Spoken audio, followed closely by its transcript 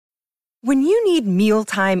When you need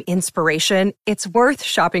mealtime inspiration, it's worth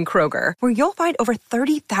shopping Kroger, where you'll find over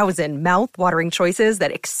 30,000 mouth-watering choices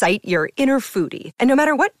that excite your inner foodie. And no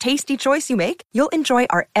matter what tasty choice you make, you'll enjoy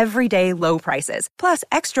our everyday low prices, plus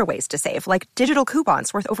extra ways to save, like digital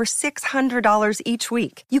coupons worth over $600 each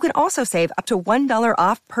week. You can also save up to $1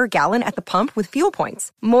 off per gallon at the pump with fuel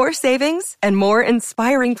points. More savings and more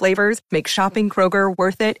inspiring flavors make shopping Kroger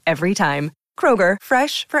worth it every time. Kroger,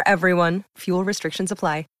 fresh for everyone. Fuel restrictions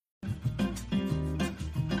apply.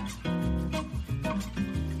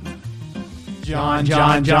 John.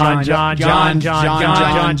 Guys,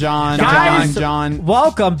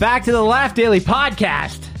 welcome back to the Laugh Daily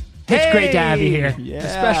Podcast. It's great to have you here. Yeah.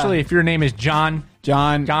 Especially if your name is John.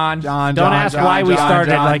 John. Don't ask why we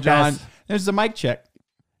started like this. There's the mic check.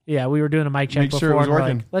 Yeah, we were doing a mic check Make before. sure it was and we're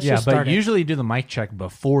working. like, let's Yeah, just start but usually you do the mic check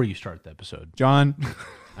before you start the episode. John.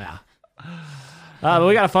 But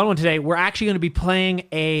we got a fun one today. We're actually going to be playing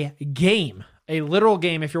a game. A literal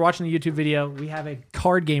game. If you're watching the YouTube video, we have a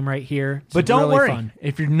card game right here. It's But don't really worry. fun.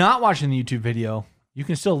 If you're not watching the YouTube video, you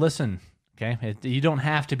can still listen. Okay? You don't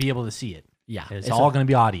have to be able to see it. Yeah, It's all going to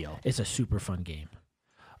be audio. It's a super fun game.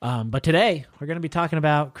 But today we're going to be talking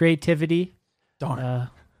about creativity. Darn.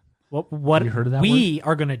 What You heard of that we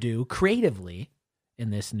are going to do creatively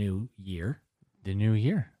in this new year. The new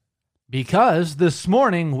year. Because this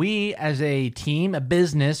morning, we as a team, a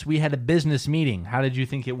business, we had a business meeting. How did you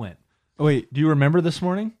think it went? Wait. Do you remember this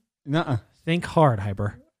morning? Nuh-uh. Think hard,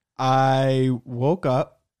 Hyper. I woke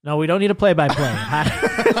up. No, we don't need a play-by-play.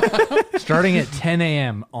 Starting at 10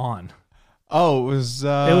 a.m. on. Oh, it was... It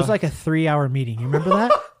was like a 3-hour meeting. You remember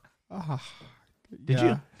that? Did yeah.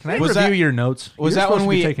 you? Can I Was review that- your notes? was You're that when supposed to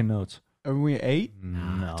be we- taking notes? Are we 8?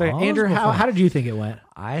 No. So, Andrew, how did you think it went?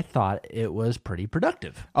 I thought it was pretty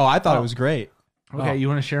productive. Oh, I thought it was great. Okay, you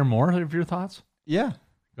want to share more of your thoughts? Yeah.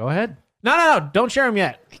 Go ahead. No. Don't share them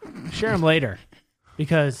yet. Share them later.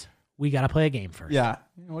 Because we got to play a game first. Yeah.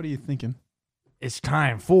 What are you thinking? It's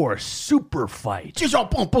time for Super Fight.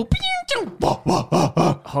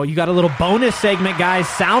 Oh, you got a little bonus segment, guys.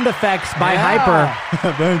 Sound effects by Hyper.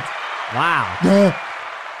 Thanks. Wow.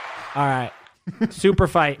 All right. Super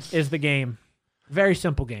Fight is the game. Very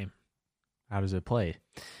simple game. How does it play?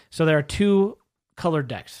 So there are two colored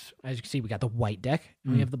decks. As you can see, we got the white deck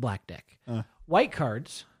and we have the black deck. White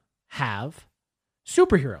cards have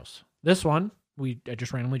superheroes. This one, I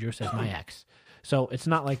just randomly drew, says my ex. So it's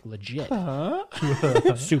not like legit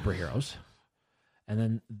superheroes. And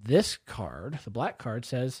then this card, the black card,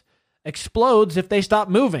 says explodes if they stop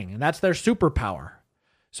moving. And that's their superpower.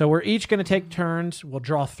 So we're each going to take turns. We'll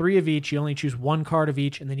draw 3 of each. You only choose 1 card of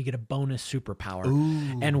each, and then you get a bonus superpower.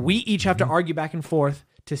 And we each have to argue back and forth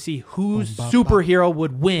to see whose superhero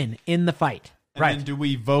would win in the fight. And then do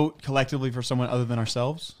we vote collectively for someone other than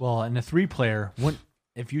ourselves? Well, in a 3-player,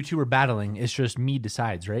 if you two are battling, it's just me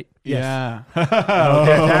decides, right? Yeah.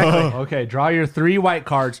 Okay, exactly. Okay, draw your 3 white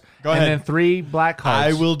cards. Go ahead. And then 3 black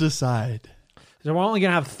cards. I will decide. So we're only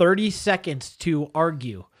going to have 30 seconds to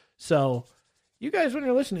argue. So you guys, when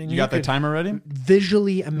you're listening, You got the could timer ready?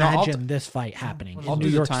 visually imagine this fight happening I'll in do New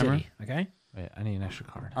the York timer. City. Okay? Wait, I need an extra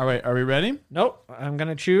card. All right. Are we ready? Nope. I'm going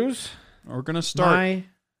to choose We're going to start. my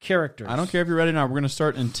characters. I don't care if you're ready now. We're going to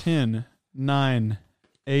start in 10, 9,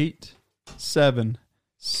 8, 7,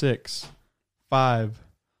 6, 5,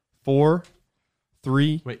 4,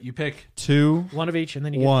 3, Wait, you pick. 2. One of each, and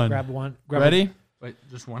then you get One. grab one. Grab Ready? Wait,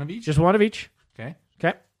 just one of each? Just one of each. Okay.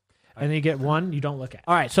 Okay? And then you get one you don't look at.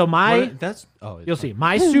 All right, so you'll see.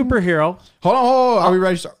 My superhero. Hold on. Are we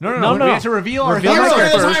ready to start? No. We have to reveal our Reveal my hero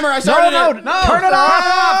character. first. timer. I started No. it. Turn it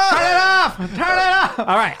off. Turn it off! Turn it off!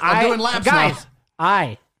 All right, I'm doing laps guys, now.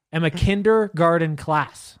 I am a kindergarten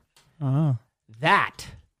class. That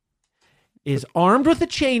is armed with a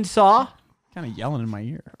chainsaw Kind of yelling in my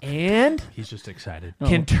ear. and He's just excited.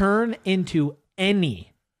 can turn into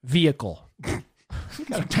any vehicle. Got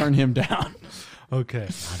to turn him down. Okay.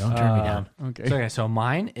 Don't turn me down. Okay. So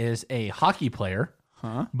mine is a hockey player,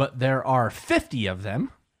 but there are 50 of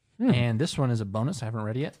them, and this one is a bonus. I haven't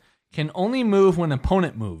read it yet. Can only move when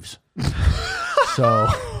opponent moves. So,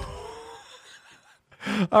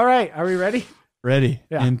 All right, are we ready? Ready.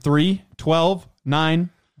 Yeah. In 3, 12, 9,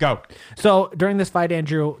 go. So during this fight,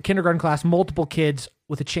 Andrew, kindergarten class, multiple kids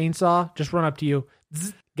with a chainsaw just run up to you.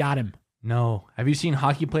 Zzz, got him. no. Have you seen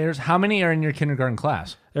hockey players? How many are in your kindergarten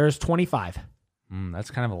class? There's 25.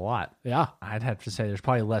 That's kind of a lot. Yeah. I'd have to say there's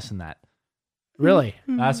probably less than that. Really?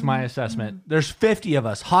 That's my assessment. There's 50 of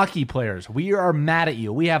us, hockey players. We are mad at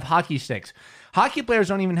you. We have hockey sticks. Hockey players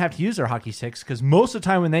don't even have to use their hockey sticks because most of the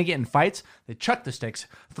time when they get in fights, they chuck the sticks,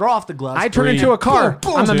 throw off the gloves. I turn into a car.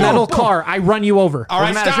 Boom, I'm a boom, metal boom. car. I run you over. All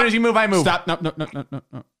right, Doesn't matter. stop. As soon as you move, I move. Stop.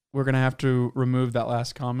 No. we're gonna have to remove that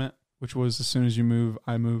last comment, which was as soon as you move,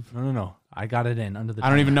 I move. No. I got it in under the. I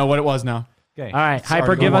don't even know what it was now. Okay. All right, Sorry,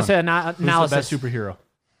 Hyper, go give on. us an Who's analysis. the best superhero?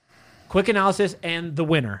 Quick analysis and the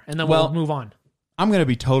winner, and then Well- we'll move on. I'm gonna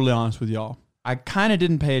be totally honest with y'all. I kind of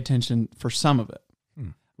didn't pay attention for some of it.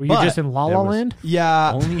 Were you but just in La there La was- Land?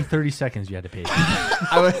 Yeah, Only 30 seconds you had to pay.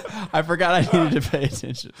 I forgot I needed to pay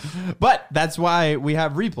attention. But that's why we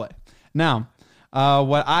have replay. Now,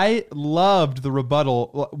 what I loved the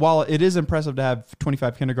rebuttal, while it is impressive to have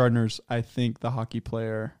 25 kindergartners, I think the hockey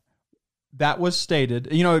player, that was stated.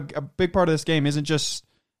 You know, a big part of this game isn't just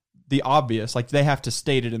the obvious. Like, they have to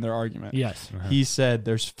state it in their argument. Yes. He said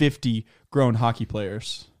there's 50 grown hockey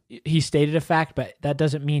players. He stated a fact, but that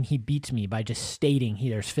doesn't mean he beats me by just stating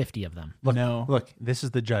there's 50 of them. Look, No. Look, this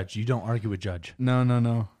is the judge. You don't argue with judge. No.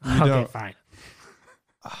 You Okay, don't. fine.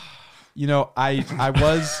 You know, I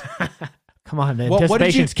was... Come on, the What did you-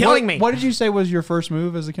 anticipation's killing what- me. What did you say was your first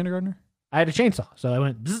move as a kindergartner? I had a chainsaw, so I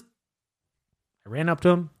went. Bzz. I ran up to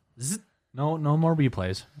him. Zzz. No more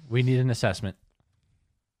replays. We need an assessment.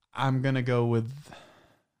 I'm going to go with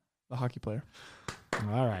the hockey player.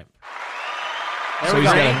 All right. So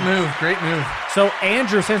he's Great got move. Great move. So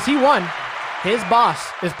Andrew, since he won, his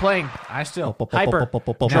boss is playing I still. Hyper.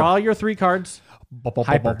 Draw your 3 cards.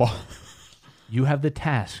 Hyper. You have the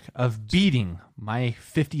task of beating my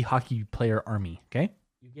 50 hockey player army. Okay.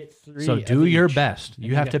 You get 3. So of do your each, best. and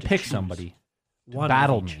You have to to pick choose somebody to one of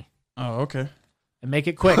battle each. me. Oh, okay. And make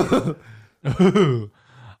it quick.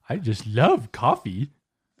 I just love coffee.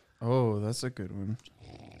 Oh, that's a good one.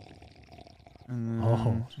 And then,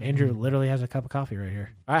 Oh, Andrew literally has a cup of coffee right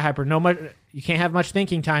here. All right, Hyper. No much. You can't have much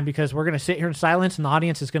thinking time because we're gonna sit here in silence, and the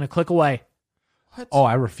audience is gonna click away. What? Oh,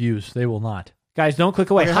 I refuse. They will not. Guys, don't click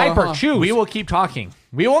away. Okay, hold on, Hyper, hold on. choose. We will keep talking.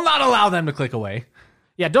 We will not allow them to click away.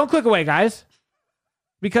 Yeah, don't click away, guys,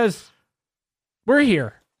 because we're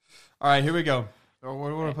here. All right, here we go. Oh,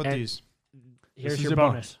 where do I put And- these? Here's is your a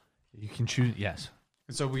bonus. You can choose. Yes.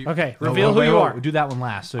 So we. Okay, No, reveal who wait, you wait, are. We'll do that one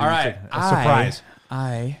last. So All you right. take a surprise.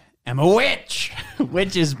 I am a witch.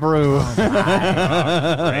 Witch's brew.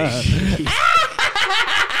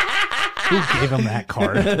 Who gave him that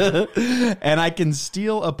card? And I can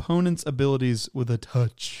steal opponents' abilities with a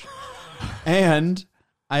touch. And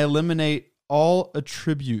I eliminate all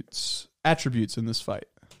attributes in this fight.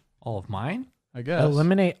 All of mine? I guess.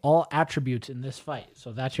 Eliminate all attributes in this fight.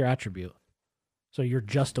 So that's your attribute. So you're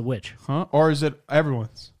just a witch. Huh? Or is it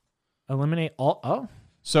everyone's? Eliminate all. Oh,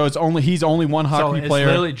 So he's only one So hockey it's player.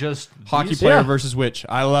 literally just Hockey these? player Yeah. versus witch.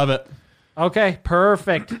 I love it. okay,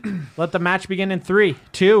 perfect. Let the match begin in 3,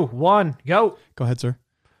 2, 1, go. Go ahead, sir.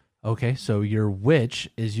 Okay, so your witch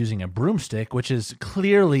is using a broomstick, which is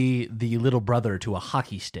clearly the little brother to a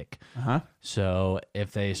hockey stick. Uh-huh. So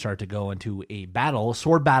if they start to go into a battle,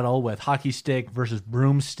 sword battle with hockey stick versus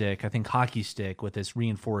broomstick, I think hockey stick with this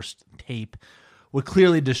reinforced tape would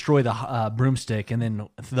clearly destroy the broomstick and then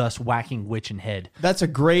thus whacking witch in head. That's a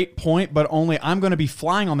great point, but only I'm going to be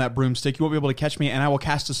flying on that broomstick. You won't be able to catch me, and I will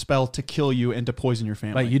cast a spell to kill you and to poison your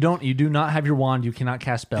family. But you do not have your wand. You cannot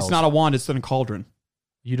cast spells. It's not a wand, it's in a cauldron.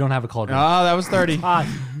 You don't have a cauldron. Oh, that was 30. You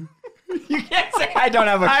can't say I don't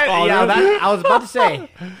have a cauldron. Yeah, I was about to say.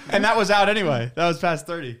 And that was out anyway. That was past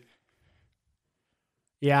 30.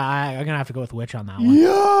 Yeah, I'm going to have to go with witch on that one.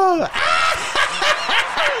 Yeah.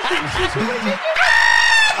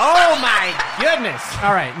 Oh, my goodness.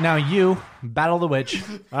 All right, now you battle the witch.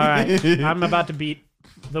 All right, I'm about to beat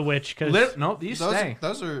the witch because No, these stay.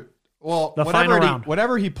 Those are well, The final round.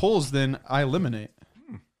 whatever he pulls, then I eliminate.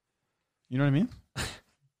 You know what I mean?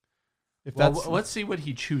 If Well, that's let's see what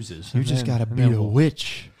he chooses. you and just then- gotta and beat then a we'll-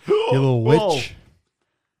 witch. You little Whoa. witch.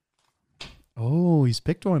 Oh, he's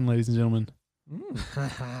picked one, ladies and gentlemen.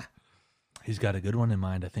 He's got a good one in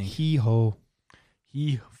mind, I think. Hee ho.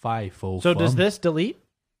 He fi fo. So does this delete?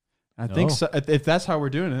 I think No. so. If that's how we're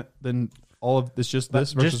doing it, then all of this just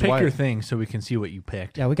this versus Just pick white. your thing so we can see what you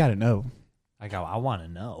picked. Yeah, we gotta know. I want to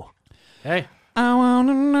know. Hey. I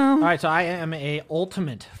wanna know. All right, so I am a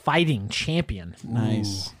ultimate fighting champion,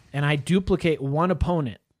 Nice. and I duplicate one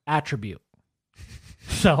opponent attribute.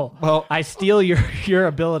 So Well- I steal your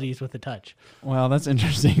abilities with a touch, Well, that's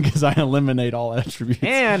interesting because I eliminate all attributes.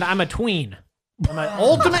 and I'm a tween. I'm an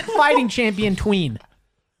ultimate fighting champion tween.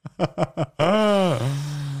 All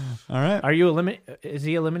right. Are you Is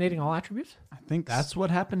he eliminating all attributes? I think That's what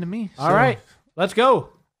happened to me. All right, let's go.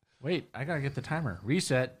 Wait, I gotta get the timer.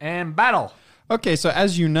 Reset and battle. okay. So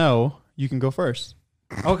as you know, you can go first.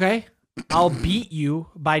 Okay, I'll beat you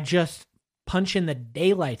by just punching the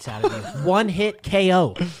daylights out of you. One hit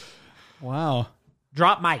KO. Wow.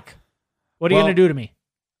 Drop mic. What are you Well, going to do to me?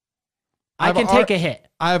 I I've can take a hit.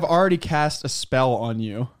 I've already cast a spell on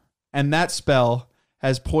you, and that spell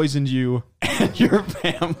has poisoned you and your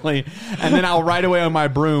family, and then I'll ride away on my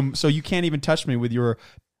broom, so you can't even touch me with your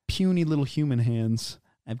puny little human hands.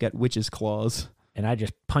 I've got witch's claws. And I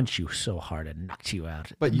just punch you so hard it knocks you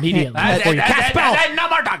out But you immediately can't- before you cast spell. No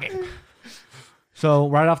more talking. So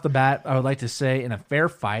right off the bat, I would like to say in a fair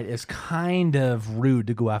fight, it's kind of rude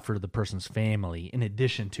to go after the person's family in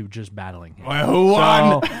addition to just battling him. Who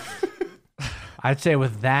won? So, I'd say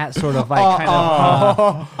with that sort of like kind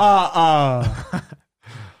of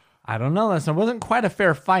I don't know. That wasn't quite a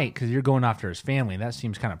fair fight because you're going after his family. That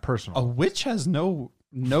seems kind of personal. A witch has no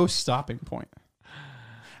stopping point.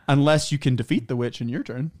 Unless you can defeat the witch in your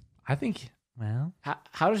turn. I think, well,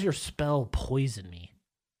 How does your spell poison me?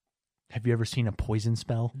 have you ever seen a poison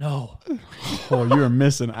spell? No. Oh, you're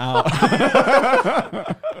missing out.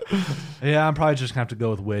 Yeah, I'm probably just going to have to go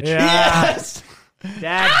with witch. Yes!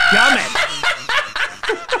 Dadgummit.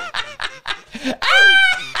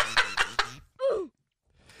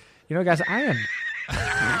 You know, guys, I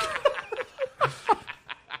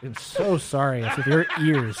am so sorry if your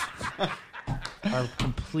ears are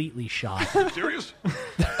completely shot. Serious?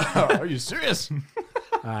 Are you serious? All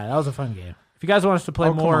right, that was a fun game. If you guys want us to play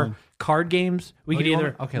Oh, come more on. card games, we could do you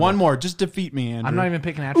either. want? Okay, One more. Just defeat me, Andrew. I'm not even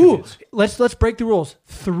picking Ooh, attributes. let's break the rules.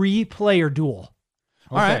 3-player duel.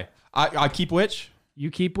 All right. I keep witch. You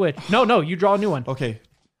keep which? No, you draw a new one. Okay.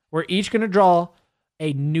 We're each going to draw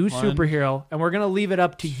a new superhero, and we're going to leave it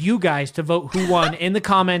up to you guys to vote who won in the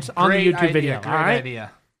comments on the YouTube video. Great All right?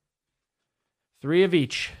 idea. 3 of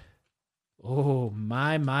each. Oh,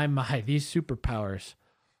 my. These superpowers.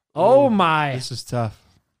 Oh, my. This is tough.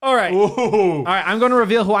 All right. All right, I'm going to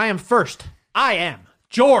reveal who I am first. I am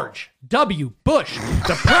George W. Bush,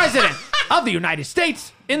 the President of the United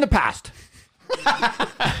States in the past.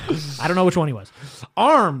 I don't know which one he was.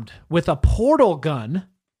 Armed with a portal gun.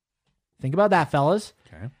 Think about that, fellas.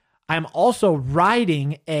 Okay. I'm also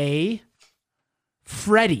riding a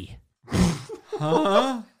Freddy.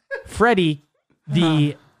 Freddy,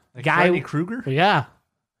 the guy. Freddy Krueger? Yeah.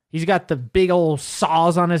 He's got the big old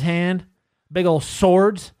saws on his hand, big old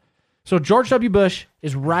swords. So George W. Bush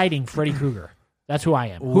is riding Freddy Krueger. That's who I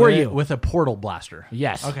am. Who are you? With a portal blaster.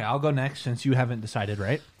 Yes. Okay, I'll go next since you haven't decided,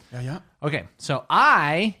 right? Yeah. Okay, so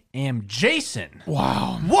I am Jason.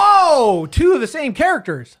 Wow. Whoa! 2 of the same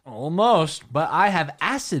characters. Almost, but I have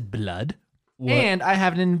acid blood and I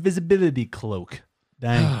have an invisibility cloak.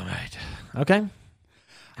 Dang. All right. Okay.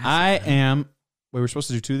 I am. Wait, we're supposed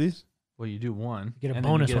to do 2 of these? Well, you do one. You get a and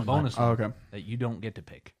then bonus you get one, a bonus Oh, one okay. that you don't get to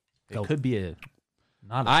pick. It Go. could be a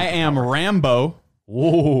not. I am Rambo,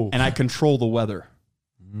 Whoa. and I control the weather.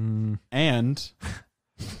 And,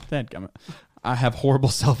 dadgummit, I have horrible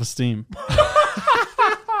self-esteem.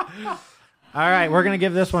 All right. We're going to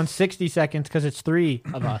give this one 60 seconds because it's 3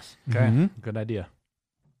 of us. Okay. Good idea.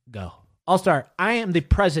 Go. I'll start. I am the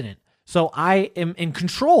president. So I am in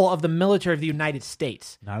control of the military of the United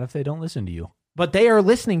States. Not if they don't listen to you. But they are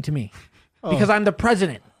listening to me because I'm the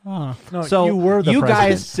president. No, So you were the you president.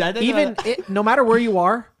 guys, Said it, even no matter where you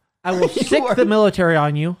are, I will sick the military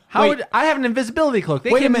on you. How would I have an invisibility cloak? They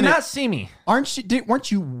Wait a minute. cannot see me.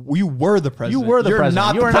 Weren't you? You were the president. You were the You're president.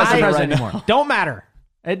 Not You the are not the president president right anymore. Don't matter.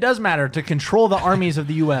 It does matter to control the armies of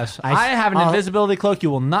the U.S. I have an invisibility cloak.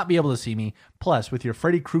 You will not be able to see me. Plus, with your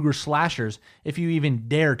Freddy Krueger slashers, if you even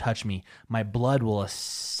dare touch me, my blood will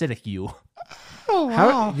acidic you.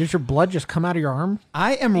 How does your blood just come out of your arm?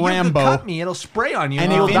 I am You Rambo. could cut me, it'll spray on you,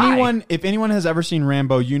 And you'll die. if anyone has ever seen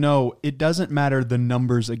Rambo, you know it doesn't matter the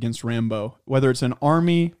numbers against Rambo. Whether it's an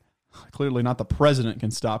army, clearly not the president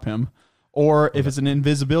can stop him, or if it's an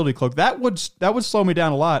invisibility cloak, that would slow me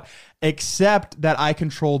down a lot. Except that I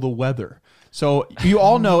control the weather. So you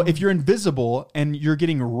all know if you're invisible and you're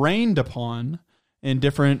getting rained upon in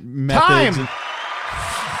different methods. Time!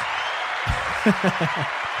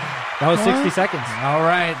 That was 60 seconds. All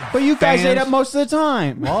right. But you guys ate Fans. up most of the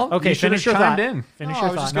time. Well, Okay, you should finish have your chimed thought. in. Finish I your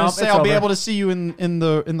was thought. just gonna Nope, say it's I'll be over. able to see you in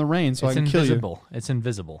the rain, so It's I can kill you. invisible. It's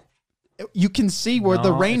invisible. You can see where the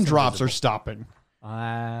No, it's raindrops are invisible. stopping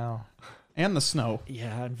Wow. and the snow.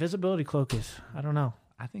 Yeah, invisibility cloak is. I don't know.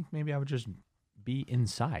 I think maybe I would just be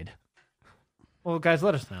inside. Well, guys,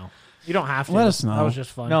 let us know. You don't have to. Let us know. That was just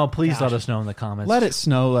fun. No, please Gosh. let us know in the comments. Let it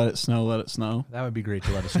snow. Let it snow. Let it snow. That would be great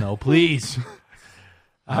to let us know, please.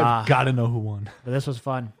 I've got to know who won. But this was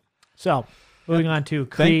fun. So, moving on to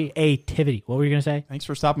creativity. What were you going to say? Thanks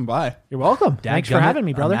for stopping by. You're welcome. Thanks for Dadgummit, having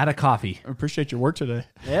me, brother. I'm out of coffee. I appreciate your work today.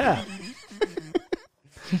 Yeah.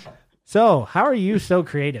 So, how are you so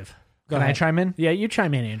creative? Go Can I ahead. chime in? Yeah, you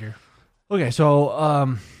chime in, Andrew. Okay, so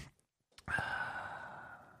all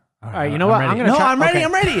right, you know what? ready. I'm gonna try- I'm ready. okay.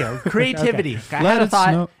 I'm ready. Creativity. I Let had a it thought.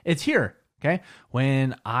 snow. It's here. Okay.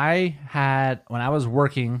 When I was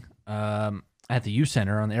working at the U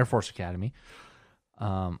Center on the Air Force Academy,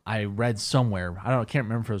 I read somewhere, can't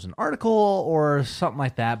remember if it was an article or something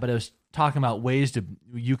like that, but it was talking about ways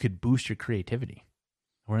you could boost your creativity.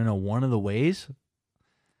 Want to know one of the ways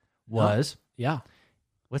was,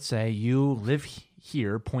 let's say you live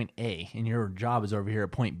here, point A, and your job is over here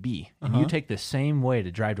at point B, and you take the same way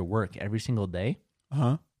to drive to work every single day.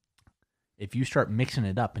 If you start mixing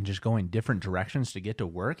it up and just going different directions to get to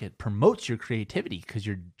work, it promotes your creativity because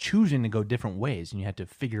you're choosing to go different ways and you have to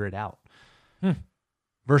figure it out.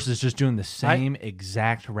 Versus just doing the same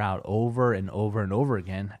exact route over and over and over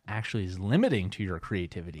again actually is limiting to your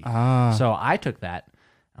creativity. So I took that.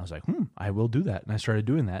 I was like, I will do that. And I started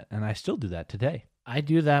doing that, and I still do that today. I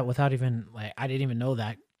do that without even, I didn't even know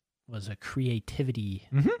that was a creativity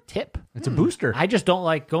tip. It's a booster. I just don't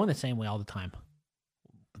like going the same way all the time.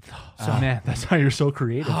 So man, that's how you're so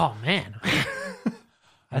creative. Oh man.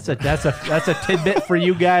 That's a tidbit for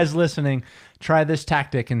you guys listening. Try this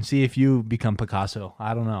tactic and see if you become Picasso.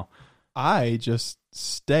 I don't know. I just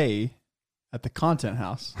stay at the content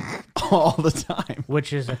house all the time,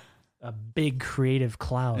 which is a big creative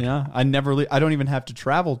cloud. Yeah, I never leave. I don't even have to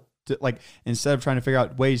travel to, instead of trying to figure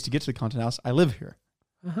out ways to get to the content house, I live here.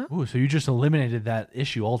 Ooh, so you just eliminated that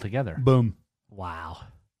issue altogether. Boom. Wow.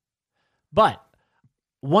 But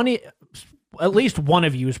at least one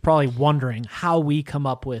of you is probably wondering how we come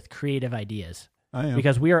up with creative ideas. I am.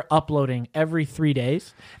 Because we are uploading every 3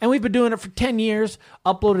 days, and we've been doing it for 10 years,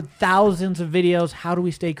 uploaded thousands of videos. How do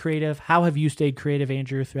we stay creative? How have you stayed creative,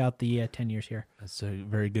 Andrew, throughout the 10 years here? That's a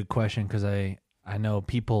very good question, because I know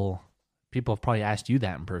people have probably asked you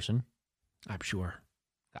that in person. I'm sure.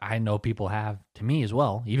 I know people have to me as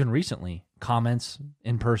well, even recently. Comments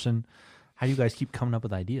in person. How do you guys keep coming up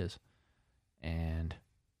with ideas? And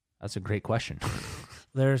that's a great question.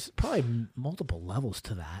 There's probably multiple levels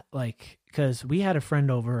to that. Because we had a friend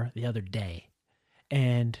over the other day,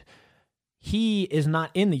 and he is not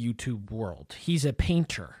in the YouTube world. He's a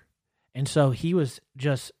painter. And so he was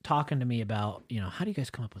just talking to me about, how do you guys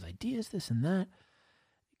come up with ideas, this and that?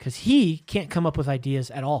 Because he can't come up with ideas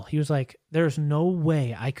at all. He was like, there's no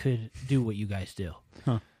way I could do what you guys do.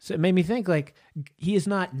 So it made me think, he is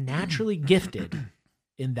not naturally gifted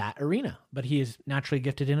in that arena, but he is naturally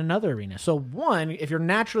gifted in another arena. So one, if you're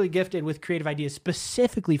naturally gifted with creative ideas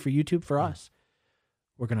specifically for YouTube, for us,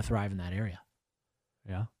 we're going to thrive in that area.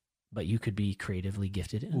 Yeah. But you could be creatively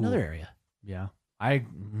gifted in another area. Yeah.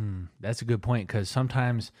 That's a good point, because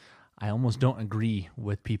sometimes I almost don't agree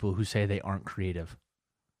with people who say they aren't creative.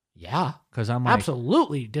 Yeah. Because I'm like,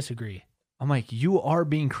 absolutely disagree. I'm like, you are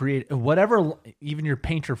being creative. Whatever, even your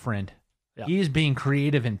painter friend, he's being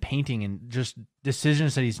creative in painting and just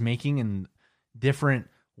decisions that he's making and different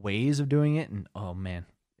ways of doing it. And oh man,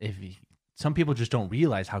 some people just don't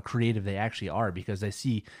realize how creative they actually are, because they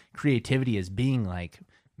see creativity as being like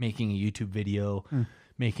making a YouTube video,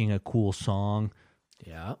 making a cool song,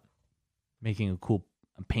 making a cool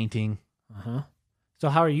painting. So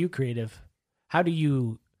how are you creative? How do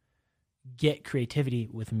you get creativity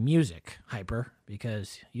with music, Hyper?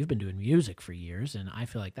 Because you've been doing music for years, and I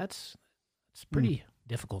feel like it's pretty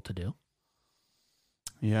difficult to do.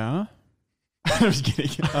 Yeah. I'm just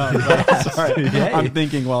kidding. Sorry. I'm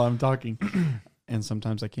thinking while I'm talking. And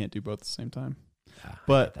sometimes I can't do both at the same time.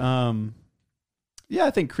 But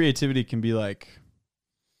I think creativity can be like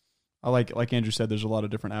Andrew said, there's a lot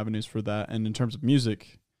of different avenues for that. And in terms of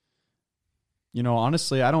music,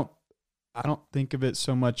 honestly, I don't think of it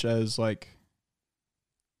so much as I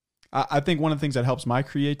think one of the things that helps my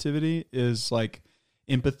creativity is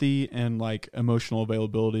empathy and emotional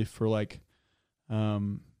availability for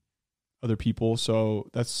other people. So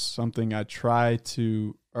that's something I try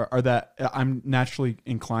to, or that I'm naturally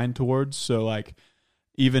inclined towards. So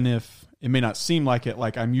even if it may not seem like it,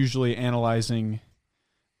 I'm usually analyzing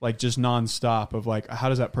just nonstop of how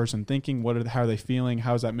does that person thinking? How are they feeling?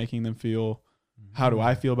 How is that making them feel? How do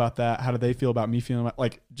I feel about that? How do they feel about me feeling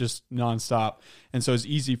about, just nonstop? And so it's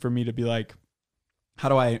easy for me to be how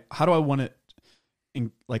do I want to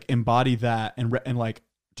embody that and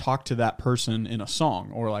talk to that person in a song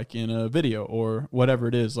or in a video or whatever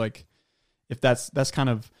it is. If that's kind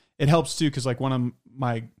of, it helps too. Cause one of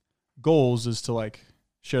my goals is to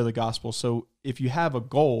share the gospel. So if you have a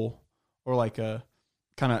goal or a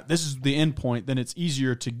kind of, this is the end point, then it's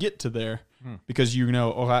easier to get to there because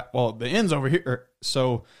the end's over here.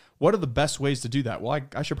 So what are the best ways to do that? Well,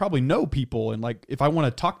 I should probably know people. And if I want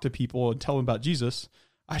to talk to people and tell them about Jesus,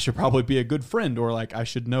 I should probably be a good friend, or I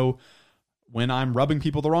should know when I'm rubbing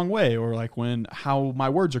people the wrong way, or how my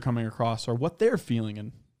words are coming across or what they're feeling.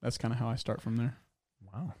 And that's kind of how I start from there.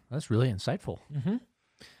 Wow, that's really insightful.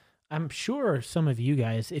 I'm sure some of you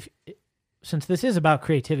guys, since this is about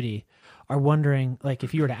creativity, are wondering, like,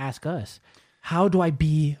 if you were to ask us, how do I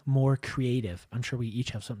be more creative? I'm sure we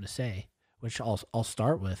each have something to say, which I'll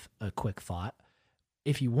start with a quick thought.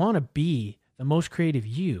 If you want to be the most creative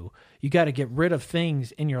you got to get rid of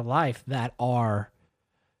things in your life that are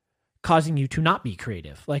causing you to not be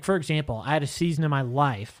creative. Like, for example, I had a season in my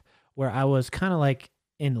life where I was kind of like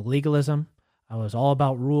in legalism. I was all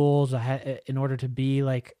about rules. In order to be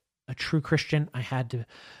like a true Christian, I had to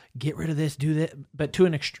get rid of this, do that, but to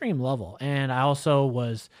an extreme level. And I also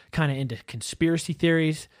was kind of into conspiracy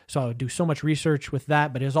theories. So I would do so much research with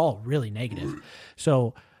that, but it was all really negative.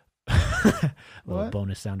 So a little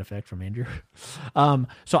bonus sound effect from Andrew.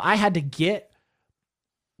 So I had to get,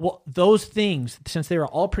 those things, since they were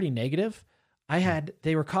all pretty negative,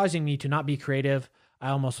 they were causing me to not be creative. I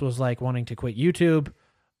almost was like wanting to quit YouTube.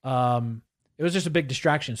 It was just a big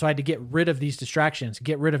distraction. So I had to get rid of these distractions,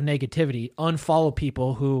 get rid of negativity, unfollow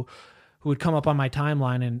people who would come up on my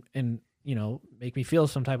timeline and you know, make me feel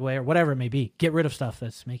some type of way or whatever it may be. Get rid of stuff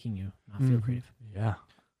that's making you not feel creative. Yeah.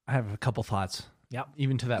 I have a couple thoughts. Yep.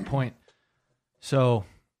 Even to that point. So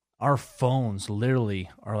our phones literally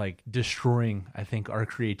are like destroying, I think, our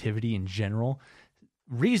creativity in general.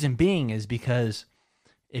 Reason being is because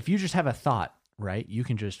if you just have a thought, right, you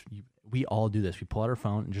can just, we all do this. We pull out our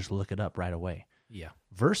phone and just look it up right away. Yeah.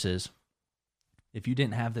 Versus if you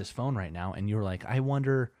didn't have this phone right now and you were like, I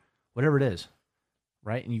wonder, whatever it is,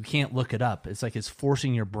 right? And you can't look it up. It's like it's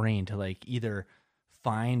forcing your brain to like either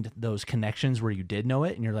find those connections where you did know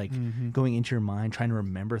it and you're like going into your mind, trying to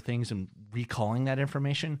remember things and recalling that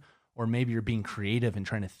information. Or maybe you're being creative and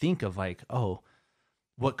trying to think of like, oh,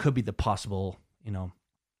 what could be the possible, you know,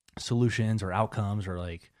 solutions or outcomes or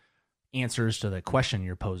like answers to the question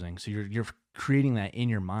you're posing. So you're creating that in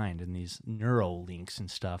your mind and these neural links and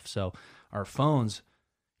stuff. So our phones,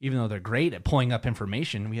 even though they're great at pulling up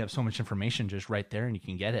information, we have so much information just right there and you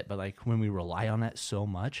can get it. But like when we rely on that so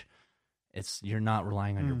much, you're not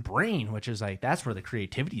relying on your brain, which is like, that's where the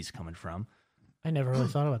creativity is coming from. I never really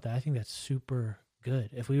thought about that. I think that's super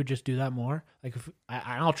good. If we would just do that more, like if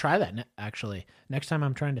I'll try that actually. Next time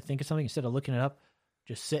I'm trying to think of something, instead of looking it up,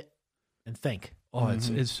 just sit and think. Oh,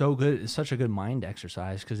 it's so good. It's such a good mind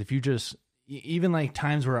exercise because if you just, even like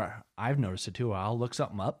times where I've noticed it too, I'll look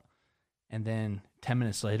something up and then 10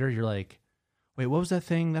 minutes later you're like, wait, what was that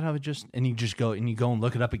thing that I would just, and you just go and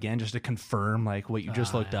look it up again just to confirm like what you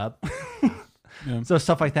just looked up. Yeah. So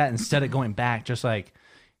stuff like that, instead of going back, just like,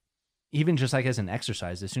 even just like as an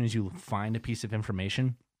exercise, as soon as you find a piece of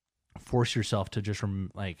information, force yourself to just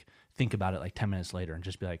like think about it like 10 minutes later and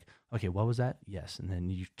just be like, okay, what was that? Yes. And then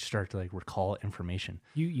you start to like recall information.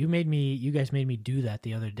 You guys made me do that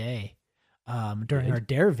the other day. During our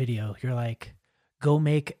Dare video, you're like, go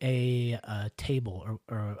make a table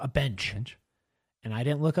or a bench. And I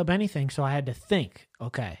didn't look up anything. So I had to think,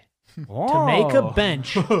 okay, to make a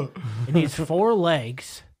bench, it needs 4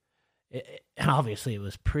 legs. And obviously it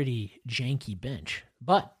was pretty janky bench,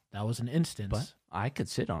 but that was an instance. But I could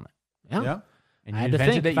sit on it. Yeah. And I you had to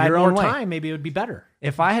invented think, it if I had your more own way. time, maybe it would be better.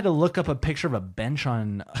 If I had to look up a picture of a bench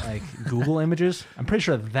on like Google Images, I'm pretty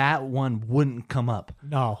sure that one wouldn't come up.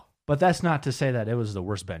 No. But that's not to say that it was the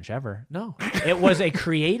worst bench ever. No. It was a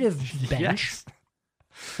creative bench Yes.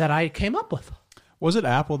 that I came up with. Was it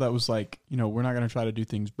Apple that was like, you know, we're not going to try to do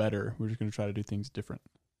things better. We're just going to try to do things different.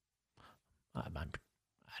 I don't know.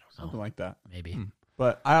 Something like that. Maybe.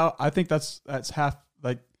 But I think that's half,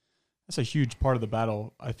 like, that's a huge part of the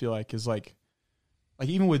battle, I feel like, is like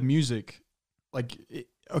even with music, like,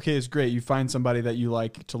 okay, it's great. You find somebody that you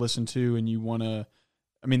like to listen to and you want to,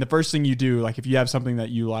 I mean, the first thing you do, like if you have something that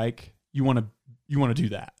you like, you want to do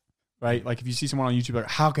that, right? Like if you see someone on YouTube, like,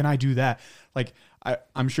 how can I do that? Like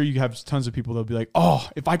I'm sure you have tons of people that'll be like, oh,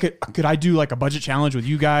 if I could I do like a budget challenge with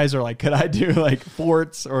you guys? Or like, could I do like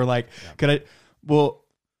forts or like, well,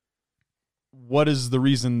 what is the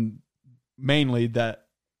reason mainly that,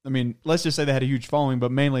 I mean, let's just say they had a huge following,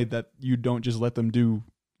 but mainly that you don't just let them do,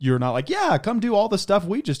 you're not like, yeah, come do all the stuff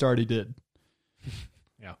we just already did.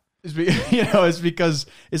 Yeah. It's because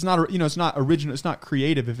it's not, it's not original. It's not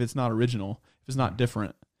creative if it's not original, if it's not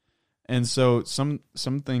different. And so some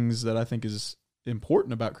things that I think is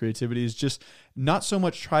important about creativity is just not so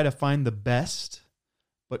much try to find the best,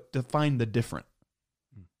 but to find the different,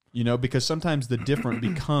 because sometimes the different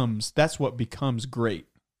that's what becomes great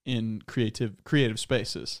in creative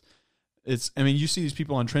spaces. You see these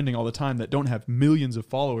people on trending all the time that don't have millions of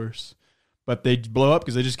followers, but they blow up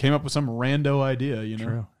because they just came up with some rando idea,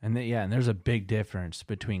 True. And and there's a big difference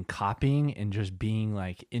between copying and just being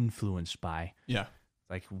like influenced by. Yeah.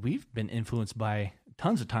 Like we've been influenced by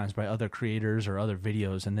tons of times by other creators or other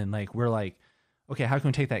videos, and then like we're like, okay, how can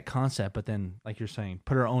we take that concept, but then like you're saying,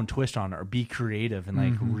 put our own twist on it or be creative and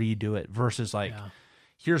like redo it versus like,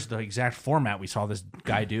 here's the exact format we saw this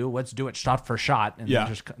guy do. Let's do it shot for shot, and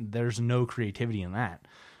just there's no creativity in that.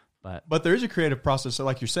 But there is a creative process, so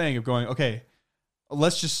like you're saying, of going, okay,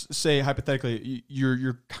 let's just say hypothetically,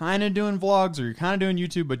 you're kind of doing vlogs or you're kind of doing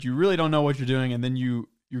YouTube, but you really don't know what you're doing, and then you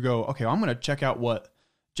go, okay, well, I'm going to check out what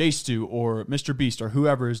J-Stu or Mr. Beast or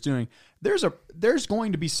whoever is doing. There's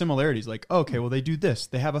going to be similarities. Like, okay, well, they do this.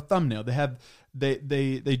 They have a thumbnail.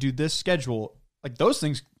 They do this schedule. Like those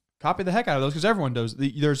things, copy the heck out of those because everyone does.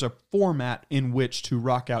 There's a format in which to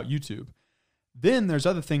rock out YouTube. Then there's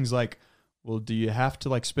other things like, well, do you have to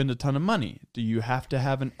like spend a ton of money? Do you have to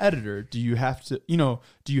have an editor? Do you have to,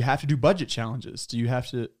 do you have to do budget challenges? Do you have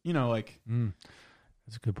to, like.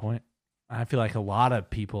 That's a good point. I feel like a lot of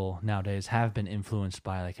people nowadays have been influenced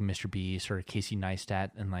by like a Mr. Beast or a Casey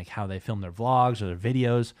Neistat and like how they film their vlogs or their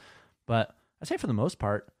videos. But I'd say for the most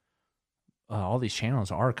part, all these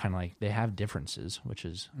channels are kind of like they have differences, which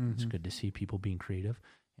is it's good to see people being creative.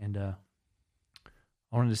 And I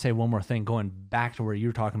wanted to say one more thing, going back to where you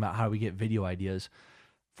were talking about how we get video ideas.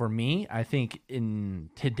 For me, I think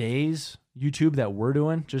in today's YouTube that we're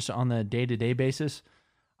doing, just on the day-to-day basis,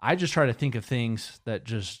 I just try to think of things that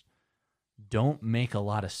just don't make a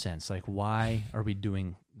lot of sense. Like, why are we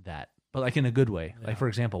doing that? But like in a good way. Yeah. Like, for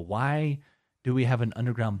example, why do we have an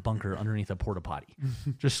underground bunker underneath a porta potty?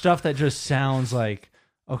 Just stuff that just sounds like,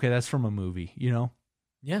 okay, that's from a movie,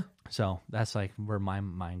 Yeah. So that's like where my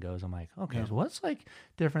mind goes. I'm like, okay, so what's like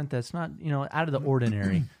different that's not, out of the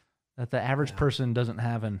ordinary that the average person doesn't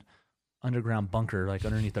have an underground bunker like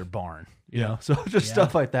underneath their barn, you know? So just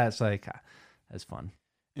stuff like that. It's like, that's fun.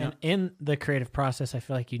 And in the creative process, I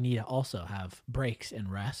feel like you need to also have breaks and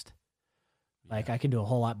rest. Like I can do a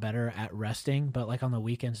whole lot better at resting, but like on the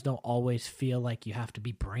weekends, don't always feel like you have to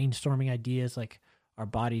be brainstorming ideas. Like our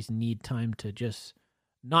bodies need time to just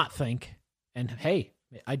not think. And hey,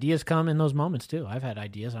 ideas come in those moments too. I've had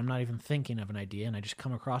ideas. I'm not even thinking of an idea and I just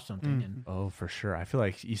come across something. And oh, for sure. I feel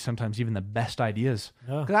like sometimes even the best ideas.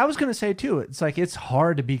 Because I was going to say too, it's like it's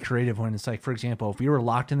hard to be creative when it's like, for example, if we were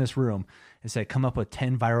locked in this room and said, come up with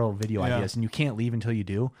 10 viral video ideas and you can't leave until you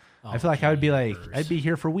do, I feel like I would be like, I'd be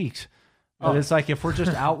here for weeks. But it's like if we're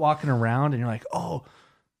just out walking around and you're like, oh,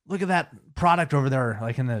 look at that product over there,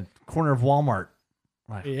 like in the corner of Walmart.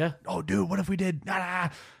 Like, oh, dude, what if we did?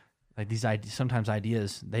 Like these ideas, sometimes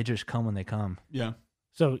ideas, they just come when they come. Yeah.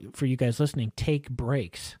 So for you guys listening, take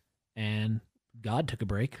breaks. And God took a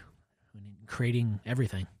break when creating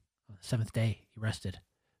everything. On the seventh day, he rested.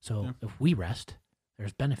 So if we rest,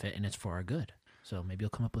 there's benefit and it's for our good. So maybe you'll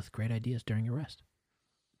come up with great ideas during your rest.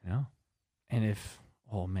 Yeah. And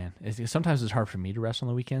oh man, sometimes it's hard for me to rest on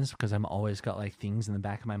the weekends because I'm always got like things in the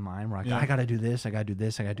back of my mind where I got to do this, I got to do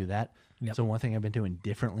this, I got to do that. Yep. So one thing I've been doing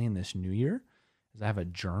differently in this new year is I have a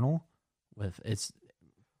journal it's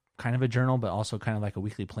kind of a journal, but also kind of like a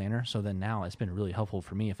weekly planner. So then now it's been really helpful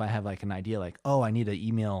for me. If I have like an idea, like, oh, I need to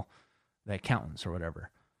email the accountants or whatever,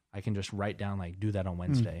 I can just write down, like, do that on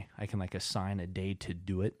Wednesday. I can like assign a day to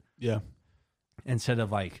do it. Yeah. Instead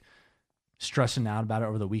of like stressing out about it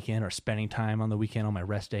over the weekend or spending time on the weekend on my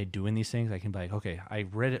rest day doing these things, I can be like, okay, I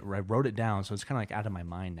wrote it down. So it's kind of like out of my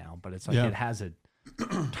mind now, but it's like, it has a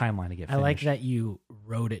timeline to get finished. I like that you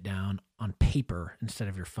wrote it down on paper instead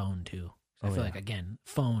of your phone too. I feel like, again,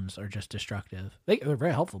 phones are just destructive. They're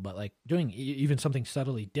very helpful, but like doing even something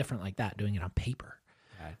subtly different like that, doing it on paper,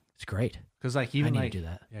 it's great. Because like even I need like to do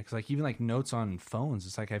that. Yeah, because like even like notes on phones,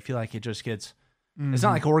 it's like I feel like it just gets. It's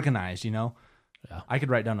not like organized, Yeah. I could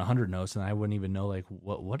write down 100 notes and I wouldn't even know like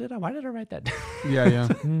why did I write that down? Yeah.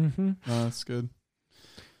 No, that's good.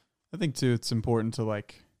 I think too, it's important to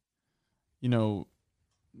like, not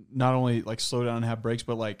only like slow down and have breaks,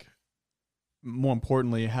 but like, more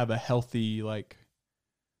importantly, have a healthy, like,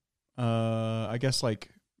 I guess,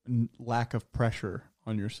 like, lack of pressure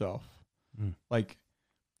on yourself. Like,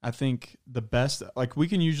 I think the best, like, we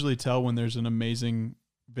can usually tell when there's an amazing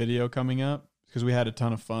video coming up because we had a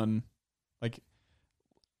ton of fun, like,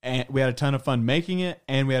 and we had a ton of fun making it,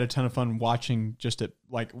 and we had a ton of fun watching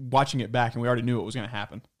watching it back, and we already knew what was going to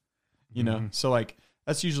happen, So, like,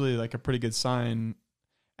 that's usually, like, a pretty good sign.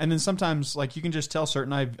 And then sometimes, like, you can just tell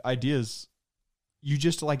certain ideas you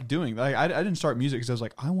just like doing. Like I didn't start music because I was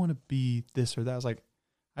like, I want to be this or that. I was like,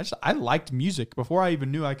 I liked music before I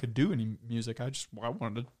even knew I could do any music. I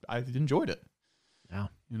enjoyed it. Yeah.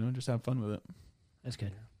 Just have fun with it. That's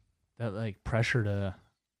good. That like pressure to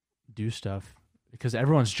do stuff because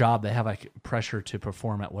everyone's job, they have like pressure to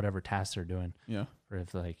perform at whatever task they're doing. Yeah. Or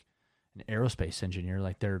if like, an aerospace engineer,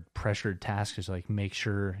 like their pressured task is like make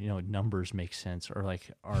sure, numbers make sense or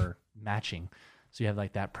like are matching. So you have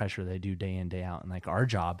like that pressure they do day in, day out. And like our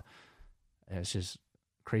job, it's just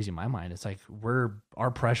crazy in my mind. It's like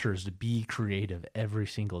our pressure is to be creative every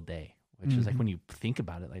single day, which is like when you think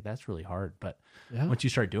about it, like that's really hard. But once you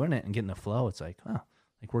start doing it and getting the flow, it's like, oh,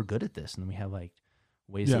 like we're good at this. And then we have like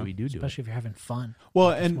ways that we do it. Especially if you're having fun. Well,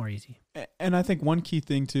 it's more easy. And I think one key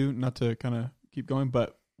thing too, not to kind of keep going,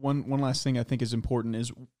 but one last thing I think is important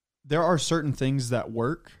is there are certain things that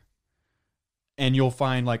work and you'll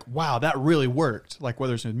find like, wow, that really worked. Like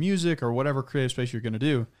whether it's in music or whatever creative space you're going to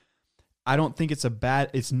do. I don't think it's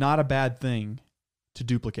not a bad thing to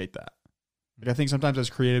duplicate that. Like I think sometimes as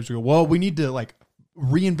creatives we go, well, we need to like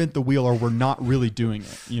reinvent the wheel or we're not really doing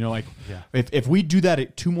it. If we do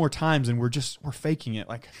that 2 more times and we're faking it,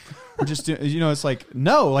 like we're just, it's like,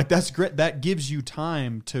 no, like that's great. That gives you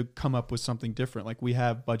time to come up with something different. Like we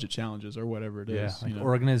have budget challenges or whatever it is. Like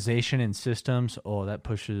organization and systems. Oh, that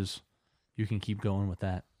pushes, you can keep going with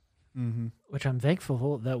that. Mm-hmm. Which I'm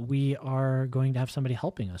thankful that we are going to have somebody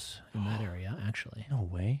helping us in that area, actually. No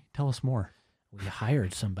way. Tell us more. We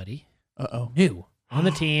hired somebody Uh-oh. new on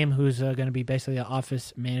the team who's going to be basically an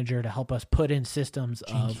office manager to help us put in systems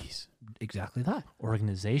of exactly that.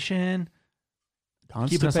 Organization. Constipation.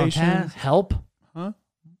 Keeping us on task. Help. Huh?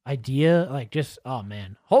 Idea. Like just, oh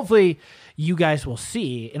man. Hopefully you guys will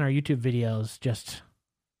see in our YouTube videos just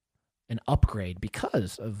an upgrade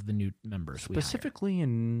because of the new members. Specifically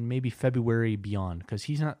in maybe February beyond, because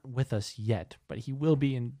he's not with us yet, but he will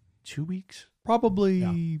be in 2 weeks.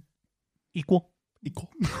 Probably Equal.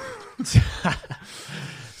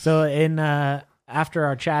 So after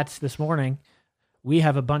our chats this morning, we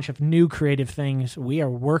have a bunch of new creative things we are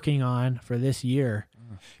working on for this year.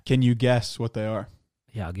 Can you guess what they are?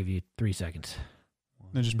 Yeah, I'll give you 3 seconds.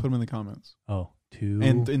 Then just put them in the comments. Oh, 2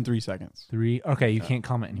 And in 3 seconds. 3. Okay, you can't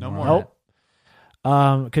comment anymore. No more.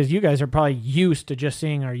 Nope. Because you guys are probably used to just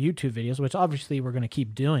seeing our YouTube videos, which obviously we're going to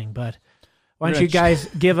keep doing. But why don't you guys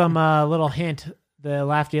give them a little hint, the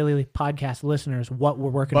Laugh Daily podcast listeners, what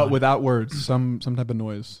we're working on. But without words, some type of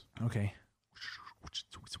noise. Okay.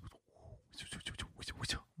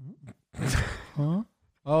 Huh?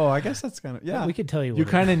 Oh, I guess that's kind of, yeah. We could tell you. You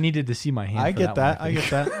kind of needed to see my hand. I for get that. one, I get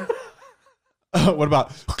that. What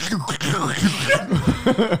about?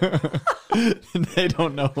 They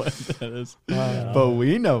don't know what that is, but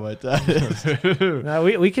we know what that is. No,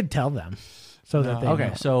 we could tell them so that they Okay,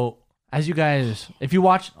 know. so as you guys, if you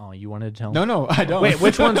watch, you wanted to tell me? No, I don't. Wait,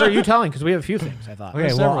 which ones are you telling? Because we have a few things, I thought. Okay,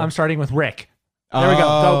 well, several. I'm starting with Rick. There we go.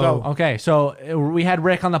 Go. Okay, so we had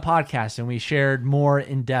Rick on the podcast and we shared more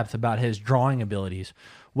in depth about his drawing abilities.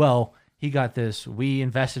 Well, he got this. We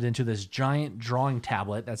invested into this giant drawing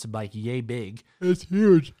tablet that's like yay big. It's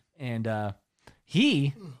huge. And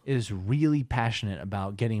he is really passionate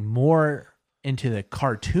about getting more into the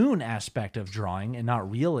cartoon aspect of drawing and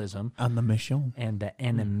not realism. On the mission. And the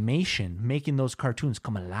animation, making those cartoons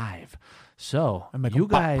come alive. So make you 'em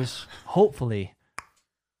pop. guys hopefully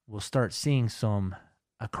will start seeing some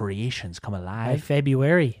creations come By alive.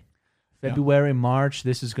 February. February, March,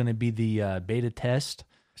 this is going to be the beta test.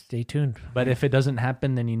 Stay tuned. But if it doesn't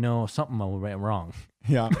happen, then you know something went wrong.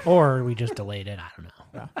 Yeah, Or we just delayed it. I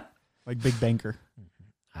don't know. like Big Banker.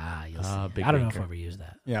 You'll see. Big I don't know banker. if I'll ever use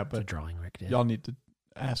that. Yeah, It's a but drawing Rick did. y'all need to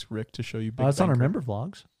ask Rick to show you Big It's on our Banker. member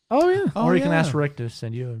vlogs. Oh, yeah. Or you can ask Rick to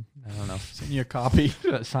send you Send you a copy.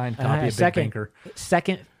 a signed copy of Big second. Banker.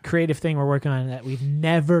 Second creative thing we're working on that we've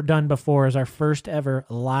never done before is our first ever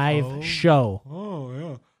live show. Oh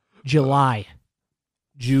yeah. July.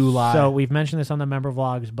 July. So we've mentioned this on the member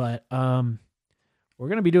vlogs, but we're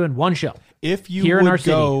going to be doing one show. if you here in our would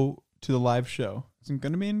city. go to the live show, it's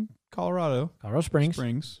going to be in Colorado Colorado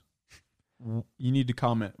Springs. You need to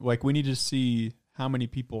comment. Like we need to see how many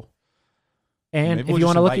people. And Maybe if we'll you just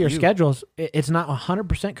want to look at invite your you. schedules, it's not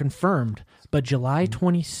 100% confirmed, but July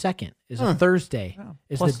 22nd is a Thursday.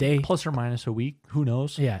 Is Plus, the day. plus or minus a week. Who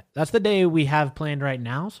knows? Yeah, that's the day we have planned right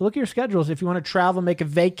now. So look at your schedules. If you want to travel, make a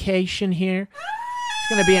vacation here, it's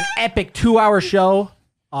going to be an epic 2-hour show.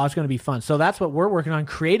 Oh, it's going to be fun. So that's what we're working on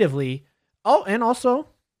creatively. Oh, and also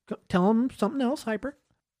tell them something else, Hyper.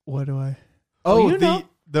 What do I? Oh, Oh, you know.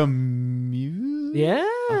 the music. Yeah.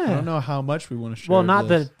 I don't know how much we want to share. Well, not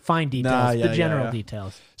this. the fine details, Nah, yeah, the general yeah.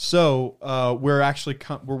 details. So we're actually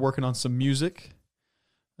we're working on some music,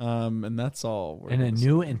 and that's all. We're In a gonna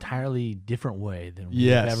new, entirely different way than we've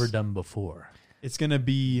Yes. ever done before. It's gonna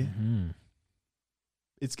be.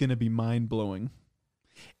 It's gonna be mind blowing.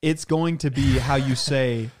 It's going to be how you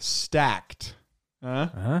say stacked.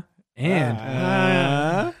 Huh?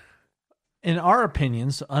 And in our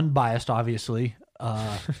opinions, unbiased, obviously,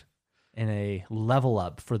 and a level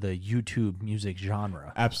up for the YouTube music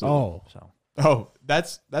genre. Absolutely. So Oh,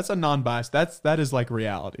 that's a non-bias. That is like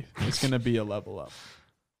reality. It's gonna be a level up.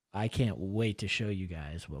 I can't wait to show you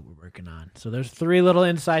guys what we're working on. So there's 3 little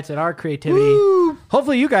insights at our creativity. Woo!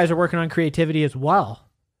 Hopefully you guys are working on creativity as well,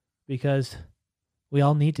 because we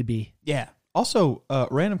all need to be. Yeah. Also,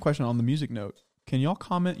 random question on the music note. Can y'all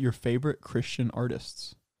comment your favorite Christian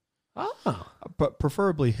artists? Oh. But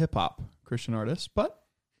preferably hip hop Christian artists. But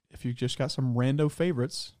if you just got some rando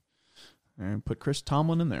favorites, and put Chris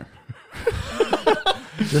Tomlin in there.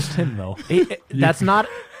 just him though. That's not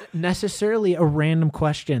necessarily a random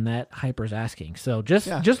question that Hyper's asking. So just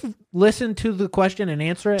listen to the question and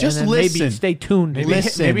answer it. Just and then listen. maybe stay tuned.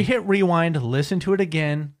 Maybe hit rewind, listen to it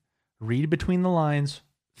again, read between the lines.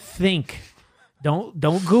 Think. Don't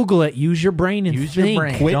Google it. Use your brain and Use think. your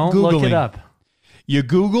brain. Quit Don't look it Googling. up. You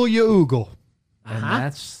Google, you oogle. And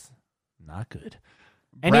that's not good.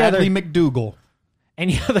 Bradley McDougal.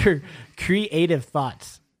 Any other creative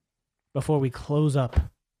thoughts before we close up?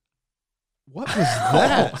 What was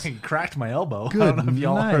that? I cracked my elbow. Good I don't know if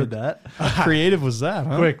y'all night. heard that. How creative was that,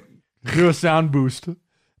 huh? Quick, do a sound boost.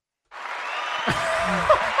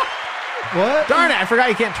 What? Darn it, I forgot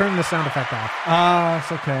you can't turn the sound effect off.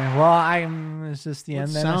 It's okay. Well, it's just the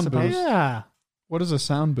end then, I sound suppose. boost? Yeah. What is a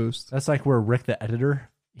sound boost? That's like where Rick, the editor,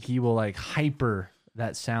 he will like hyper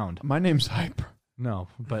that sound. My name's Hyper. No,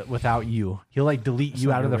 but without you. He'll like delete you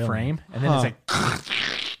not out of the your real frame, and then it's like,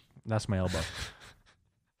 that's my elbow.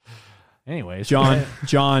 Anyways. John.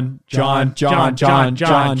 Real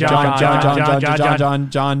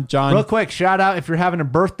quick, shout out if you're having a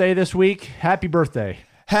birthday this week. Happy birthday.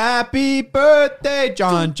 Happy birthday,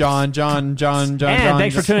 John. And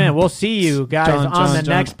thanks for tuning in. We'll see you guys on the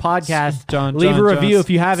next podcast. Leave a review if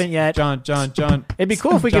you haven't yet. John. It'd be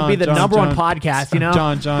cool if we could be the number one podcast, you know?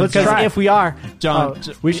 John. Because if we are,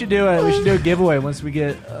 We should do a giveaway once we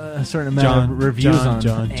get a certain amount of reviews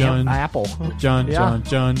on Apple. John.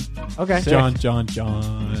 okay. John.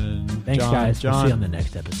 Thanks, guys. We'll see you on the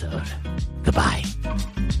next episode. Goodbye.